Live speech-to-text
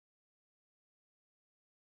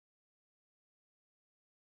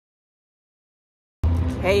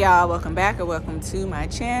Hey y'all, welcome back or welcome to my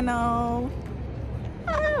channel.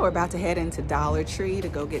 We're about to head into Dollar Tree to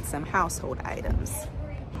go get some household items.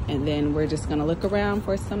 And then we're just gonna look around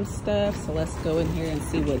for some stuff. So let's go in here and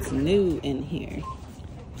see what's new in here.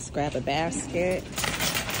 Let's grab a basket.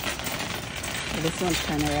 This one's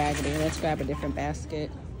kind of raggedy. Let's grab a different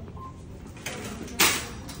basket.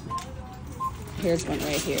 Here's one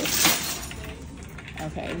right here.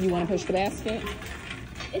 Okay, you wanna push the basket?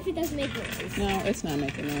 If it doesn't make noise. No, it's not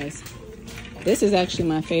making noise. This is actually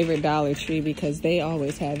my favorite Dollar Tree because they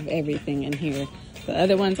always have everything in here. The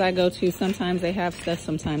other ones I go to, sometimes they have stuff,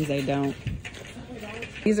 sometimes they don't.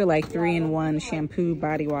 These are like 3-in-1 shampoo,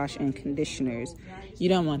 body wash, and conditioners. You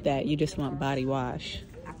don't want that, you just want body wash.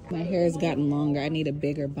 My hair has gotten longer. I need a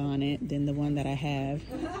bigger bonnet than the one that I have.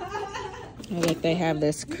 Oh, look, they have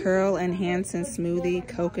this curl enhancing smoothie,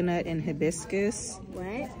 coconut and hibiscus.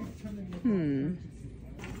 What?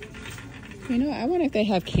 You know, I wonder if they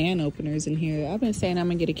have can openers in here. I've been saying I'm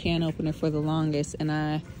gonna get a can opener for the longest, and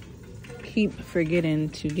I keep forgetting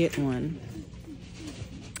to get one.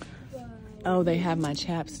 Oh, they have my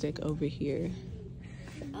chapstick over here.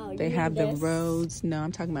 Oh, They have the Rose. No,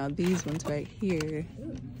 I'm talking about these ones right here.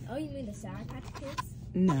 Oh, you mean the Sour Patch Kids?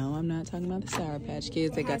 No, I'm not talking about the Sour Patch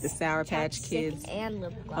Kids. They got the Sour Patch Kids. And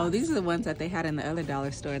lip gloss. Oh, these are the ones that they had in the other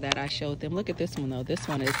dollar store that I showed them. Look at this one, though. This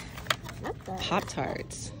one is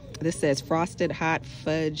Pop-Tarts. This says Frosted Hot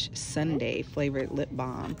Fudge Sundae flavored lip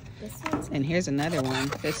balm. And here's another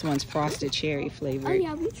one. This one's Frosted Cherry flavored. Oh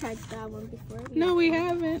yeah, we tried that one before. No, we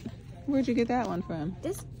haven't. Where'd you get that one from?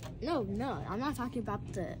 No, I'm not talking about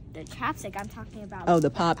the chapstick. I'm talking about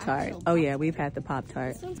the Pop-Tart. Oh yeah, we've had the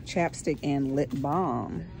Pop-Tart. Chapstick and lip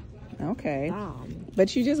balm. Okay.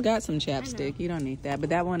 But you just got some chapstick. You don't need that.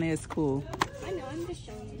 But that one is cool. I know, I'm just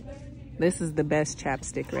showing you. This is the best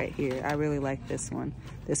chapstick right here. I really like this one.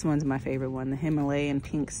 This one's my favorite one, the Himalayan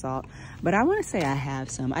pink salt. But I want to say I have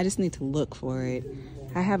some. I just need to look for it.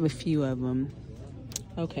 I have a few of them.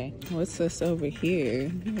 Okay, what's this over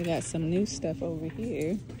here? We got some new stuff over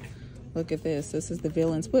here. Look at this. This is the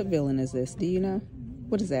villains. What villain is this? Do you know?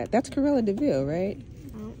 What is that? That's Cruella de Vil, right?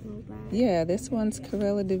 I don't know that. Yeah, this one's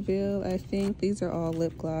Cruella de Vil, I think. These are all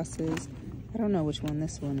lip glosses. I don't know which one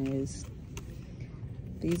this one is.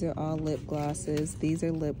 These are all lip glosses. These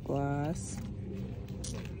are lip gloss.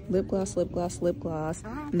 Lip gloss, lip gloss, lip gloss.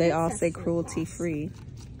 They all say cruelty free.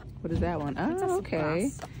 What is that one? Oh,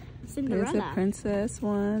 okay. Cinderella. There's a princess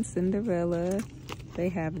one, Cinderella. They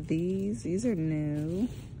have these. These are new.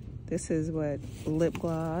 This is what? Lip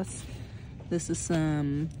gloss. This is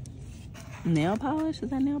some nail polish.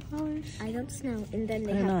 Is that nail polish? I don't know. And then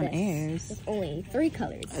they Put it have on this. airs. With only 3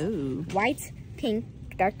 colors. Ooh. White, pink,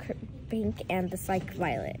 dark pink, and this like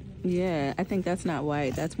violet. Yeah, I think that's not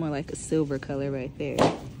white. That's more like a silver color right there.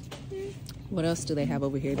 What else do they have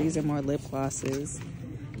over here? These are more lip glosses.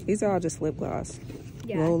 These are all just lip gloss.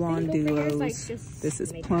 Yeah, Roll-on duos. like this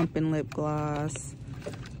is plump and lip gloss.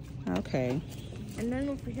 Okay. And then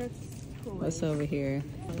over here, What's over here?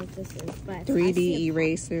 I don't know what this is, but 3D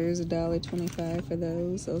erasers, $1.25 for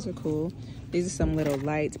those. Those are cool. These are some little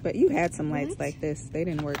lights, but you had some lights like this. They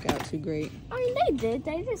didn't work out too great. I mean, they did.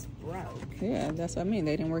 They just broke. Yeah, that's what I mean.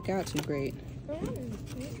 They didn't work out too great.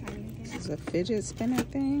 This is a fidget spinner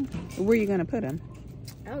thing. Where are you gonna put them?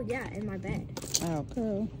 Oh yeah, in my bed. Oh,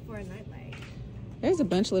 cool. For a nightlight. There's a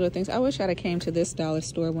bunch of little things. I wish I'd have came to this dollar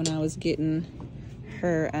store when I was getting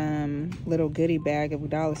her little goodie bag of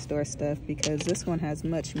dollar store stuff, because this one has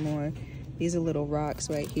much more. These are little rocks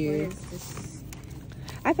right here. What is this?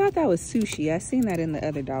 I thought that was sushi. I seen that in the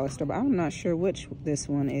other dollar store, but I'm not sure which this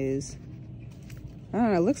one is. I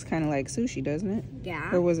don't know. It looks kind of like sushi, doesn't it? Yeah.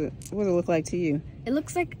 Or what does it look like to you? It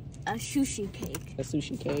looks like a sushi cake. A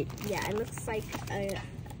sushi cake. Yeah, it looks like a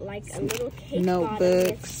little cake Notebooks. bottom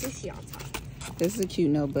with sushi on top. This is a cute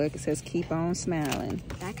notebook. It says keep on smiling.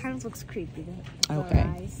 That kind of looks creepy.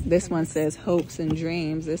 Okay. This one says hopes and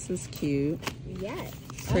dreams. This is cute. Yeah.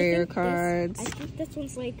 Prayer cards. I think this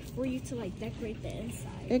one's like for you to like decorate the inside.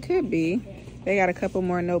 It could be. They got a couple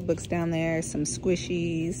more notebooks down there, some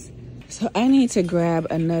squishies. So I need to grab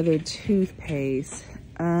another toothpaste.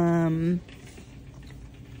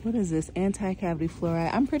 What is this? Anti-cavity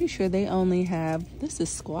fluoride. I'm pretty sure they only have, this is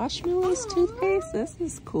Squashmallows toothpaste. This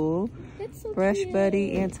is cool. That's so Brush cute.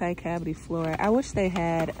 Buddy anti-cavity fluoride. I wish they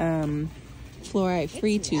had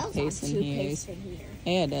fluoride-free toothpaste in here.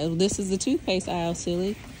 Yeah, this is the toothpaste aisle,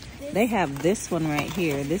 silly. They have this one right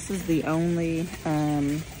here. This is the only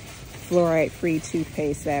fluoride-free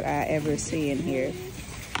toothpaste that I ever see in here.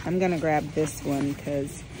 I'm gonna grab this one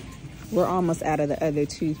because we're almost out of the other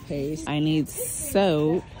toothpaste. I need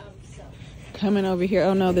soap, coming over here.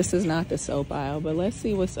 Oh no, this is not the soap aisle, but let's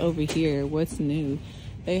see what's over here. What's new?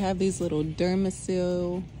 They have these little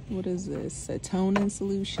Dermasil, what is this? A toning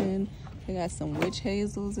solution. They got some witch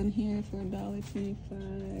hazels in here for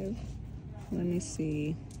 $1.25. Let me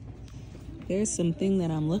see. There's something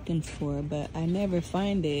that I'm looking for, but I never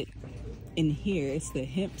find it in here. It's the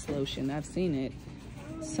hemp lotion. I've seen it.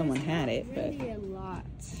 Someone had it, but really a lot.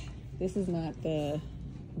 This is not the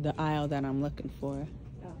aisle that I'm looking for.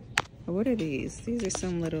 Oh. What are these? These are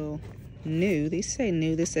some little new. These say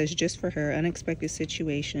new. This says just for her, unexpected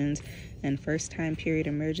situations and first time period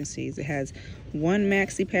emergencies. It has 1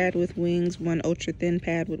 maxi pad with wings, 1 ultra thin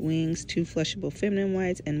pad with wings, 2 flushable feminine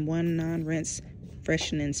whites, and 1 non-rinse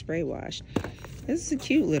freshening spray wash. This is a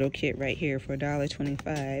cute little kit right here for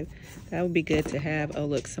 $1.25. That would be good to have. Oh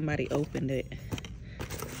look, somebody opened it.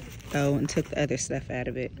 Oh, and took the other stuff out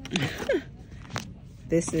of it.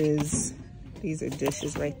 These are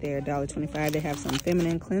dishes right there, $1.25. They have some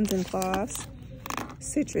feminine cleansing cloths,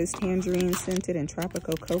 citrus, tangerine scented, and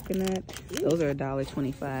tropical coconut. Those are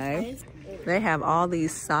 $1.25. They have all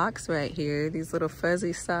these socks right here, these little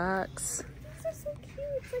fuzzy socks. These are so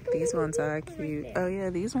cute. Like these ones are cute. Right, oh yeah,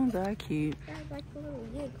 these ones are cute. like a little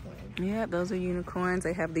unicorn. Yeah, those are unicorns.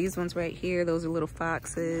 They have these ones right here. Those are little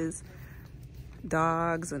foxes,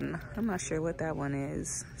 dogs, and I'm not sure what that one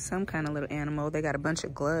is. Some kind of little animal. They got a bunch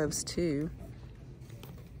of gloves too.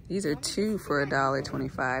 These are 2 for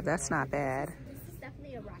 $1.25. That's not bad. This is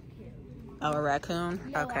definitely a raccoon. Oh, a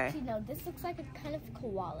raccoon? No, Okay. actually, no. This looks like a kind of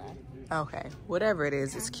koala. Okay. Whatever it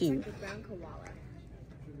is, it's cute. Like a brown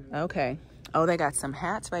koala. Okay. Oh, they got some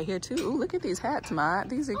hats right here too. Ooh, look at these hats, Ma.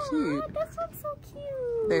 These are cute. Oh, this one's so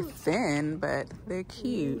cute. They're thin, but they're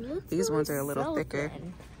cute. These ones are a little so thicker.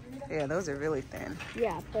 thin. Yeah, those are really thin.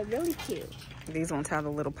 Yeah, but really cute. These ones have a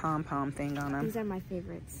little pom-pom thing on them. These are my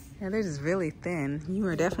favorites. Yeah, they're just really thin. You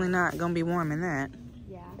are definitely not gonna be warm in that.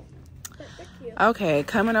 Yeah. But they're cute. Okay,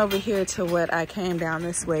 coming over here to what I came down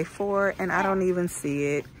this way for, and I don't even see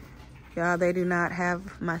it. Y'all, they do not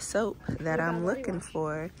have my soap that I'm looking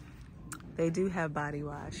for. They do have body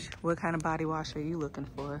wash. What kind of body wash are you looking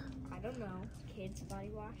for? I don't know. Kids body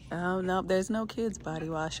wash? Oh, no, there's no kids body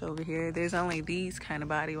wash over here. There's only these kind of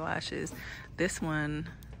body washes. This one,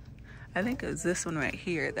 I think it was this one right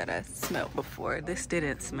here that I smelled before. This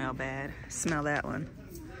didn't smell bad. Smell that one.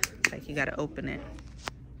 Like you gotta open it.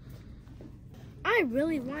 I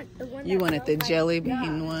really want the one You that wanted the smells jelly like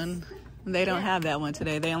bean nuts. one. They don't have that one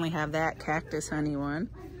today. They only have that cactus honey one.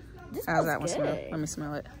 This How's smells that one smell? good. Let me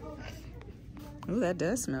smell it. Ooh, that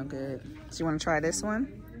does smell good. So you want to try this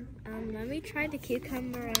one? Let me try the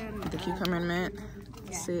cucumber and The cucumber and mint?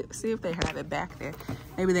 yeah. See if they have it back there.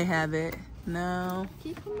 Maybe they have it. No.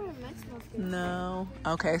 Cucumber and mint smells good. No.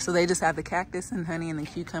 Okay, so they just have the cactus and honey and the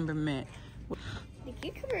cucumber mint. The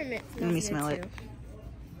cucumber and mint smells Let me good smell too.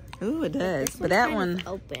 it. Ooh, it does. This But that one's kind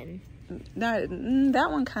one, of open.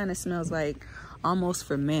 that one kind of smells like almost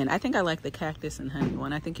for men. I think I like the cactus and honey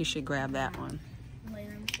one. I think you should grab that one.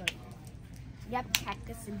 Yep,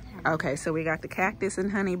 cactus and honey. Okay, so we got the cactus and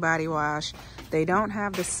honey body wash. They don't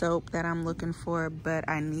have the soap that I'm looking for, but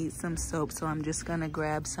I need some soap, so I'm just gonna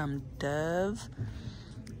grab some Dove.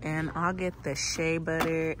 And I'll get the shea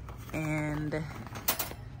butter, and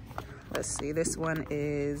let's see, this one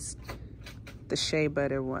is the shea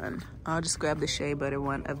butter one. I'll just grab the shea butter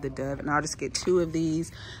one of the Dove, and I'll just get 2 of these.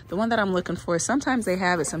 The one that I'm looking for, sometimes they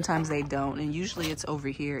have it, sometimes they don't, and usually it's over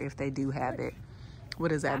here if they do have it.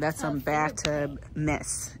 What is that? That's some bathtub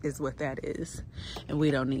mess is what that is. And we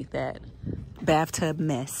don't need that. Bathtub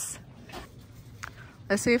mess.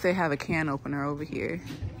 Let's see if they have a can opener over here.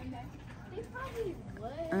 They probably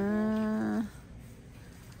would.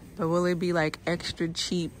 But will it be like extra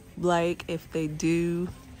cheap like if they do?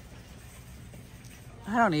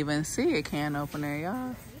 I don't even see a can opener,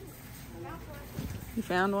 y'all. You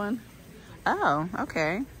found one? Oh,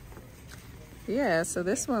 okay. Yeah, so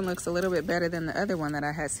this one looks a little bit better than the other one that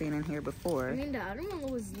I had seen in here before. I mean, the other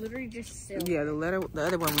one was literally just silver. Yeah, the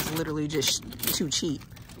other one was literally just too cheap.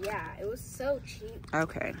 Yeah, it was so cheap.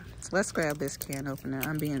 Okay, so let's grab this can opener.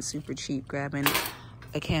 I'm being super cheap grabbing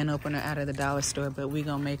a can opener out of the dollar store, but we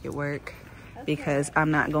gonna make it work because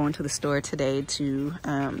I'm not going to the store today to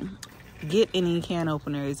get any can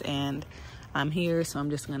openers, and I'm here, so I'm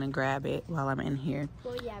just gonna grab it while I'm in here.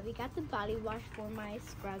 Well, yeah, we got the body wash for my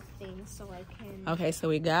scrub thing, so I can... Okay, so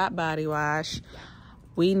we got body wash.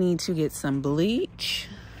 We need to get some bleach.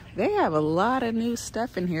 They have a lot of new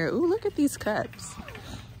stuff in here. Ooh, look at these cups.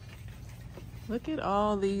 Look at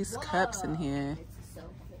all these cups in here. It's so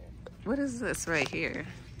cool. What is this right here?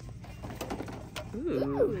 Ooh,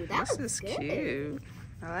 Ooh, that this looks is good. cute.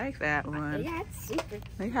 I like that one. Yeah, it's super.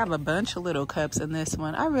 They have a bunch of little cups in this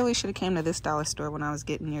one. I really should have came to this dollar store when I was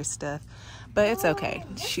getting your stuff. But it's okay.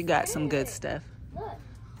 She got some good stuff.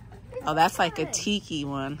 Oh, that's like a tiki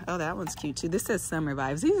one. Oh, that one's cute too. This says summer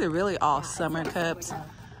vibes. These are really all summer cups.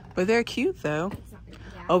 But they're cute though.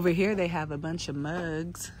 Over here they have a bunch of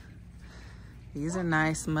mugs. These are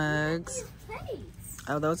nice mugs.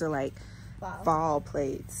 Oh, those are like fall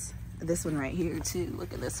plates. This one right here too.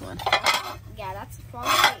 Look at this one. Yeah, that's a fall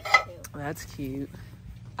plate too. That's cute.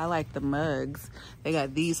 I like the mugs. They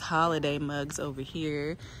got these holiday mugs over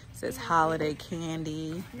here. It says holiday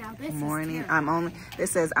candy. Now this morning. is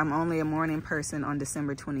This says I'm only a morning person on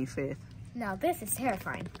December 25th. Now this is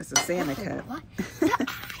terrifying. It's a Santa cup. What? The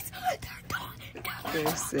eyes, they're gone.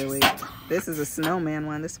 They're silly. This is a snowman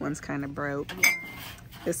one. This one's kind of broke.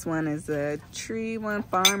 This one is a tree one,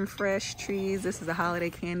 farm fresh trees. This is a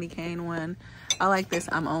holiday candy cane one. I like this.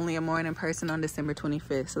 I'm only a morning person on December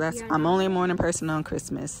 25th. So that's I'm only a morning person on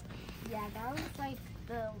Christmas. Yeah, that was like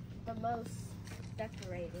the most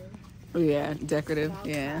decorated. Yeah, decorative.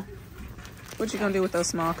 Yeah. What you gonna do with those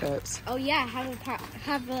small cups? Oh yeah,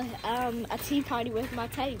 have a tea party with my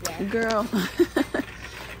teddy bear. Girl.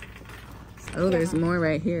 Oh, there's more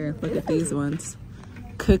right here. Look at these ones.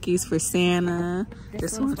 Cookies for Santa.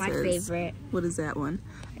 This one's my favorite. What is that one?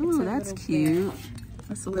 Oh, that's cute.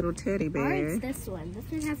 That's a little teddy bear. Or it's this one. This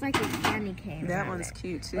one has like a candy cane. That one's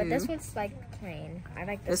cute too. But this one's like plain. I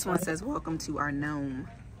like this one. This one says, "Welcome to our gnome."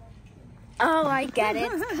 Oh, I get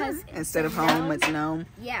it. Instead of home, it's gnome.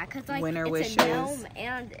 Yeah, because like winter it's wishes. a gnome,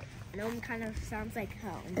 and gnome kind of sounds like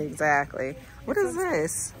home. Exactly. What is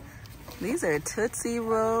this? These are Tootsie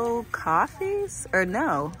Roll coffees? Or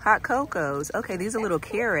no, hot cocos. Okay, these are little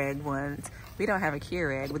Keurig ones. We don't have a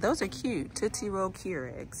Keurig, but those are cute. Tootsie Roll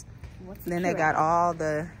Keurigs. And then they got all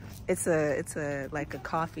the, it's a like a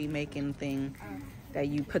coffee making thing that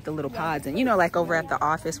you put the little pods in. You know, like over at the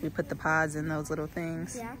office, we put the pods in those little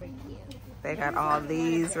things. Yeah. They got all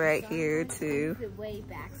these right here too. Way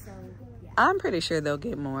back, so yeah. I'm pretty sure they'll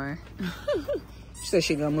get more. She said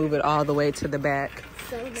she's gonna move it all the way to the back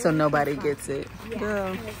so nobody gets it. Yeah,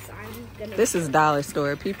 girl, this is dollar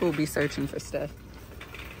store. People will be searching for stuff.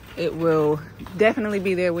 It will definitely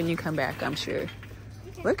be there when you come back, I'm sure.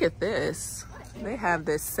 Look at this. They have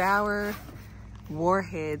this Sour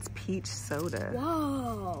Warheads peach soda.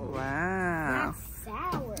 Whoa. Wow. That's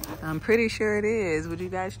sour. I'm pretty sure it is. Would you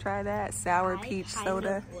guys try that? Sour peach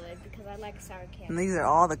soda? I would, because I like sour candy. And these are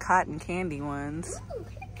all the cotton candy ones. Ooh,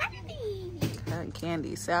 candy. Cotton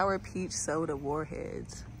candy. Sour peach soda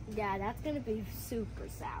Warheads. Yeah, that's going to be super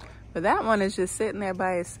sour. But that one is just sitting there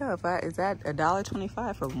by itself. Is that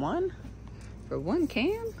 $1.25 for one? For one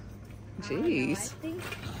can? Jeez.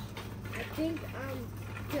 I think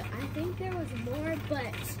there was more,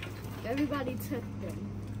 but everybody took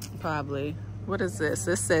them. Probably. What is this?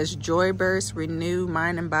 This says Joy Burst Renew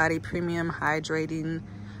Mind and Body Premium Hydration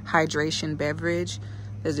Beverage.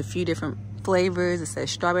 There's a few different flavors. It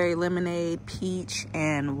says strawberry lemonade, peach,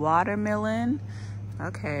 and watermelon.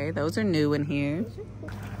 Okay, those are new in here.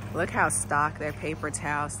 Look how stocked their paper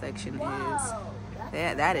towel section is.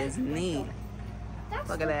 That is neat.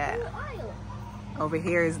 Look at that. Over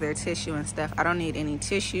here is their tissue and stuff. I don't need any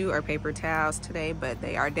tissue or paper towels today, but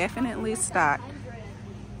they are definitely stocked.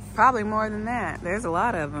 Probably more than that. There's a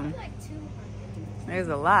lot of them. There's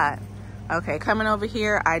a lot. Okay, coming over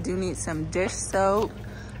here, I do need some dish soap.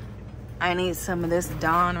 I need some of this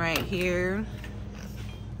Dawn right here.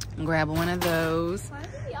 Grab one of those. Why do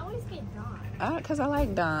we always get Dawn? Because I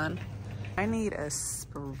like Dawn. I need a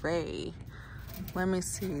spray. Let me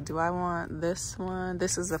see. Do I want this one?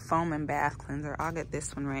 This is a foam and bath cleanser. I'll get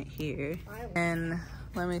this one right here. And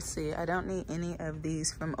let me see. I don't need any of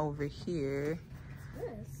these from over here.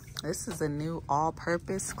 This is a new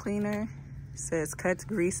all-purpose cleaner. It says cuts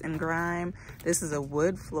grease and grime. This is a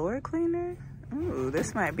wood floor cleaner. Ooh,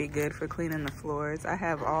 this might be good for cleaning the floors. I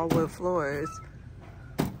have all wood floors.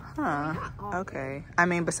 Huh, okay. I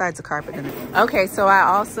mean, besides the carpet. Okay, so I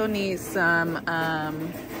also need some,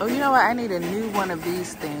 oh, you know what? I need a new one of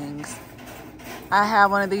these things. I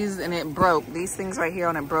have one of these and it broke. These things right here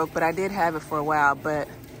on it broke, but I did have it for a while, but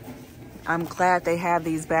I'm glad they have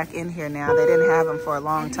these back in here now. They didn't have them for a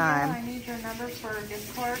long time. I need your number for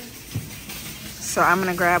Discord. So I'm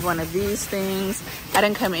gonna grab one of these things. I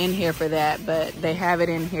didn't come in here for that, but they have it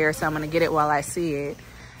in here, so I'm gonna get it while I see it.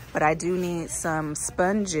 But I do need some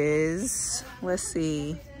sponges. Let's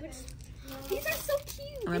see. These are so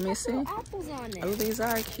cute. Let me see. Apples on it. Oh, these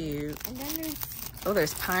are cute. And then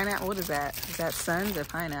there's pineapple. What is that? Is that suns or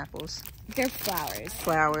pineapples? they're flowers.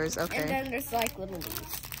 Flowers, okay. And then there's like little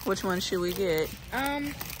leaves. Which one should we get?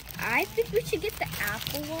 I I think we should get the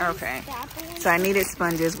apple ones. Okay. The apple ones. So I needed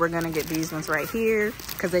sponges. We're gonna get these ones right here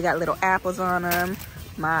because they got little apples on them.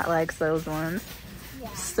 Mott likes those ones.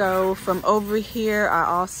 Yeah. So from over here, I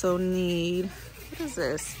also need, what is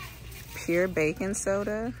this? Pure baking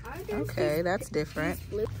soda. Okay, that's different.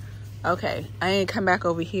 Okay, I need to come back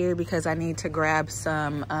over here because I need to grab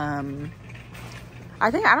some,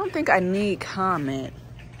 I don't think I need Comet,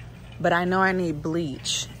 but I know I need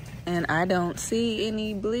bleach. And I don't see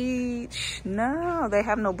any bleach. No, they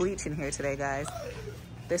have no bleach in here today, guys.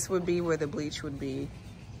 This would be where the bleach would be.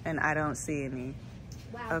 And I don't see any.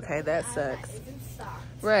 Wow, okay, that sucks.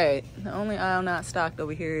 Right, the only aisle not stocked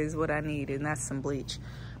over here is what I need, and that's some bleach.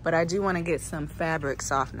 But I do want to get some fabric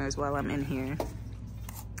softeners while I'm in here.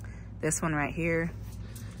 This one right here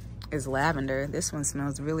is lavender. This one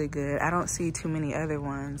smells really good. I don't see too many other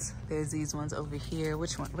ones. There's these ones over here.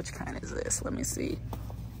 Which kind is this? Let me see.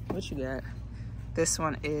 What you got? This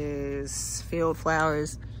one is Field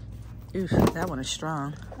Flowers. Ooh, that one is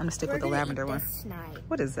strong. I'm gonna stick with the lavender one.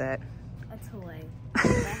 What is that? A toy.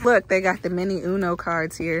 Look, they got the mini Uno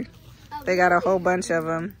cards here. They got a whole bunch of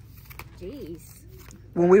them. Jeez.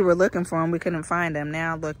 When we were looking for them, we couldn't find them.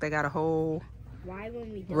 Now, look, they got a whole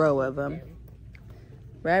row of them.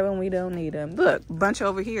 Right when we don't need them. Look, bunch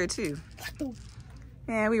over here, too.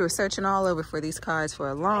 Yeah, we were searching all over for these cards for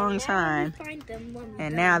a long time.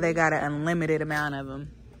 And now they got an unlimited amount of them.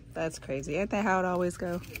 That's crazy. Ain't that how it always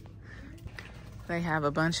go? They have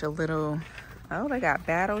a bunch of little... Oh, they got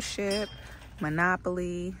Battleship,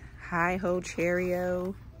 Monopoly, Hi-Ho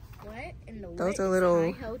Cherry-O. What in the world? Those are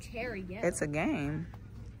little... Hi-Ho Cherry-O? It's a game.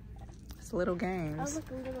 It's little games. Oh,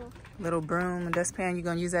 look, a little broom and dustpan. You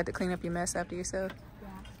gonna use that to clean up your mess after yourself?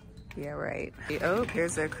 Yeah. Yeah, right. Oh,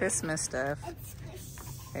 here's their Christmas stuff.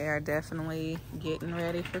 They are definitely getting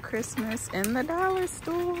ready for Christmas in the dollar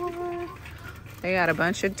store. They got a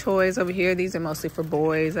bunch of toys over here. These are mostly for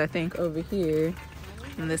boys, I think, over here.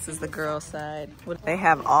 And this is the girl side. They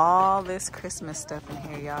have all this Christmas stuff in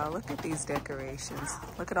here, y'all. Look at these decorations.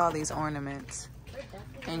 Look at all these ornaments.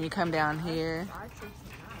 And you come down here.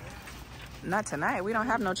 Not tonight. We don't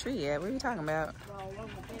have no tree yet. What are you talking about?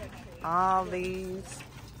 All these.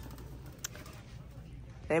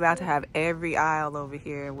 They about to have every aisle over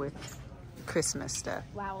here with Christmas stuff.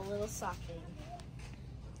 Wow, a little stocking.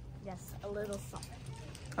 Yes, a little stocking.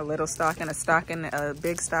 A little stocking, a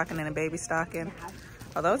big stocking, and a baby stocking.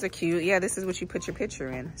 Oh, those are cute. Yeah, this is what you put your picture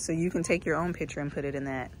in. So you can take your own picture and put it in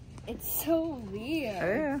that. It's so weird.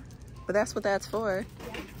 Yeah, but that's what that's for.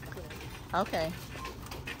 Okay.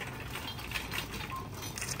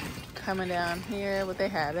 Coming down here, what they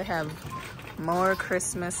have more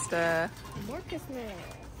Christmas stuff. More Christmas.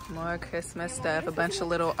 More Christmas stuff. A bunch of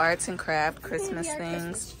little arts and craft Christmas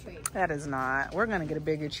things. That is not. We're gonna get a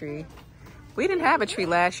bigger tree. We didn't have a tree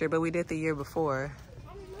last year, but we did the year before.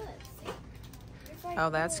 Oh,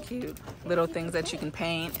 that's cute. Little things that you can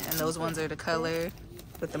paint, and those ones are the color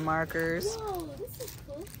with the markers.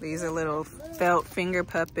 These are little felt finger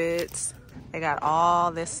puppets. They got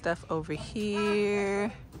all this stuff over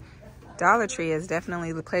here. Dollar Tree is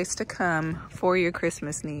definitely the place to come for your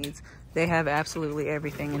Christmas needs. They have absolutely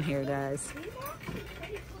everything in here, guys.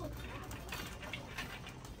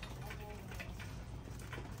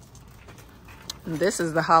 And this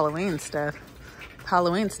is the Halloween stuff.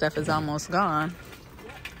 Halloween stuff is almost gone.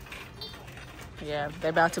 Yeah, they're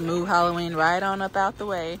about to move Halloween right on up out the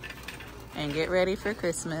way and get ready for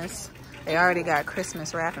Christmas. They already got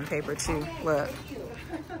Christmas wrapping paper too. Look,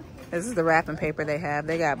 this is the wrapping paper they have.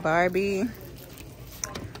 They got Barbie.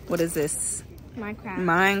 What is this?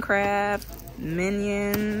 Minecraft,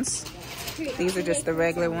 Minions. These are just the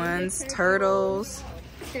regular ones. Turtles.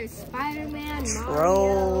 There's Spider-Man,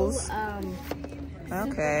 Trolls. Mario,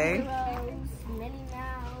 okay. Minnie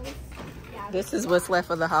Mouse. This is what's left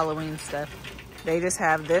of the Halloween stuff. They just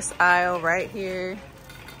have this aisle right here,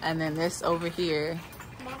 and then this over here,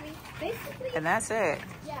 and that's it.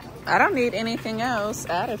 I don't need anything else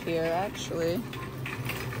out of here, actually.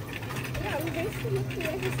 Yeah, we basically looked through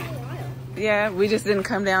every single aisle. Yeah, we just didn't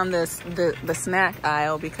come down the snack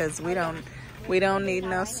aisle because we don't need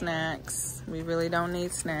no snacks. We really don't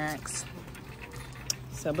need snacks.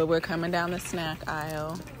 So, but we're coming down the snack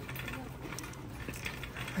aisle.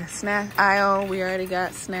 The snack aisle, we already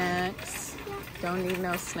got snacks. Don't need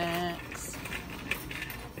no snacks.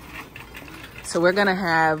 So we're gonna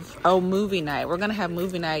have, movie night. We're gonna have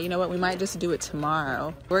movie night. You know what? We might just do it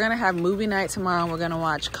tomorrow. We're gonna have movie night tomorrow and we're gonna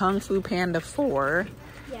watch Kung Fu Panda 4.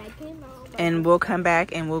 Yeah, it came out. And we'll come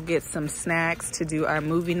back and we'll get some snacks to do our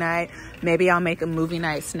movie night. Maybe I'll make a movie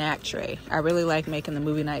night snack tray. I really like making the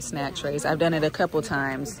movie night snack trays. I've done it a couple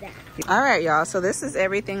times. All right, y'all. So this is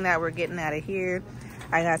everything that we're getting out of here.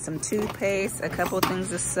 I got some toothpaste, a couple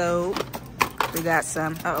things of soap. We got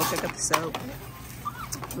some, pick up the soap.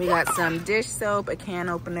 We got some dish soap, a can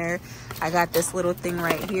opener. I got this little thing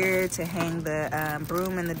right here to hang the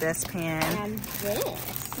broom in the dustpan. And this.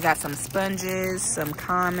 Got some sponges, some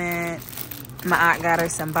Comet. My aunt got her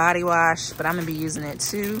some body wash, but I'm gonna be using it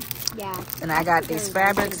too. Yeah. And I got these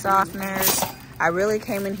fabric softeners. I really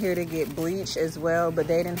came in here to get bleach as well, but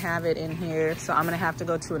they didn't have it in here. So I'm gonna have to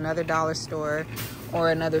go to another dollar store or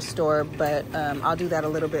another store, but I'll do that a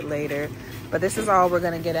little bit later. But this is all we're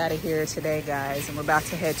gonna get out of here today, guys. And we're about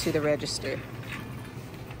to head to the register.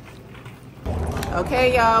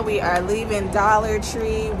 Okay, y'all, we are leaving Dollar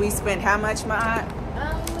Tree. We spent how much, my aunt?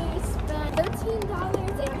 We spent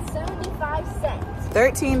 $13.75.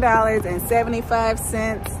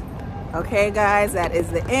 $13.75. Okay, guys, that is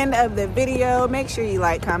the end of the video. Make sure you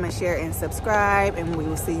like, comment, share, and subscribe, and we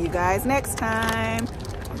will see you guys next time.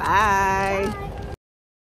 Bye. Bye.